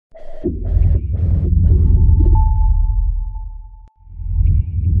My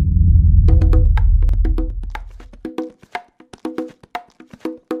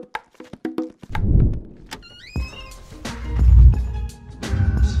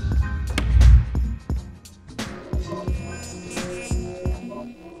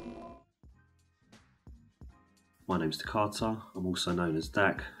name's Dacarter, I'm also known as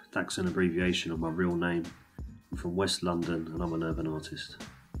Dac. Dac's an abbreviation of my real name. I'm from West London and I'm an urban artist.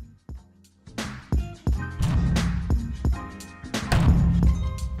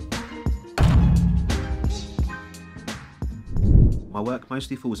 My work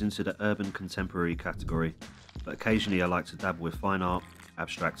mostly falls into the urban contemporary category, but occasionally I like to dabble with fine art,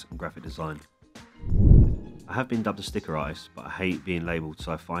 abstract and graphic design. I have been dubbed a sticker artist, but I hate being labelled,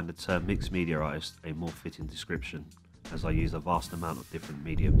 so I find the term mixed media artist a more fitting description, as I use a vast amount of different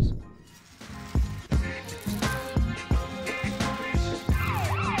mediums.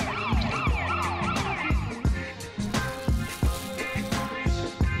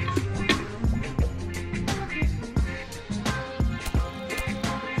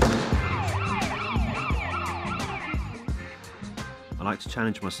 I like to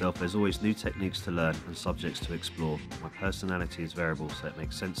challenge myself. There's always new techniques to learn and subjects to explore. My personality is variable, so it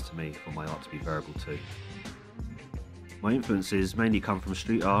makes sense to me for my art to be variable too. My influences mainly come from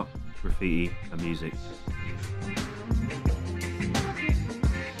street art, graffiti and music.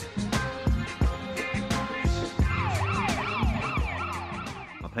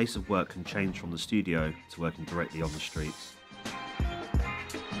 My place of work can change from the studio to working directly on the streets.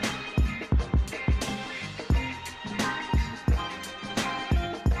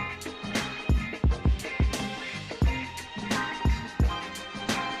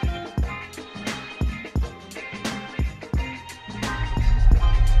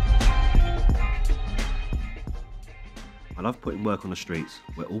 I love putting work on the streets,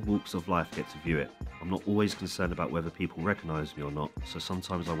 where all walks of life get to view it. I'm not always concerned about whether people recognise me or not, so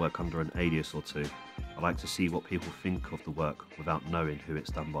sometimes I work under an alias or two. I like to see what people think of the work without knowing who it's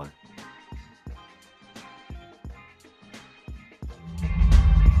done by.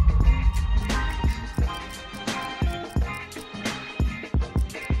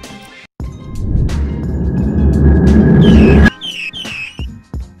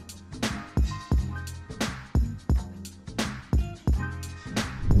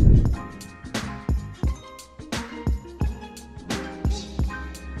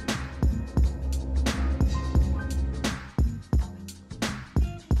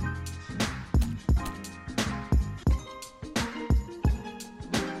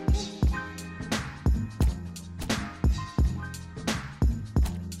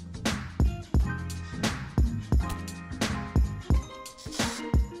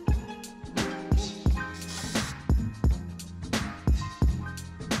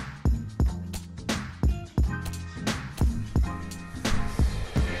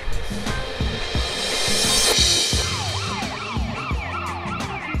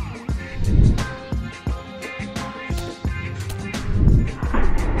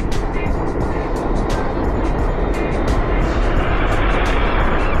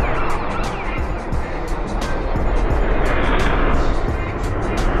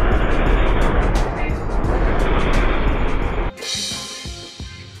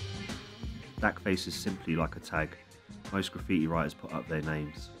 Dacface is simply like a tag. Most graffiti writers put up their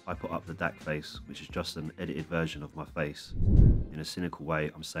names. I put up the dacface, which is just an edited version of my face. In a cynical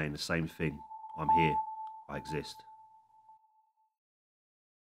way, I'm saying the same thing. I'm here. I exist.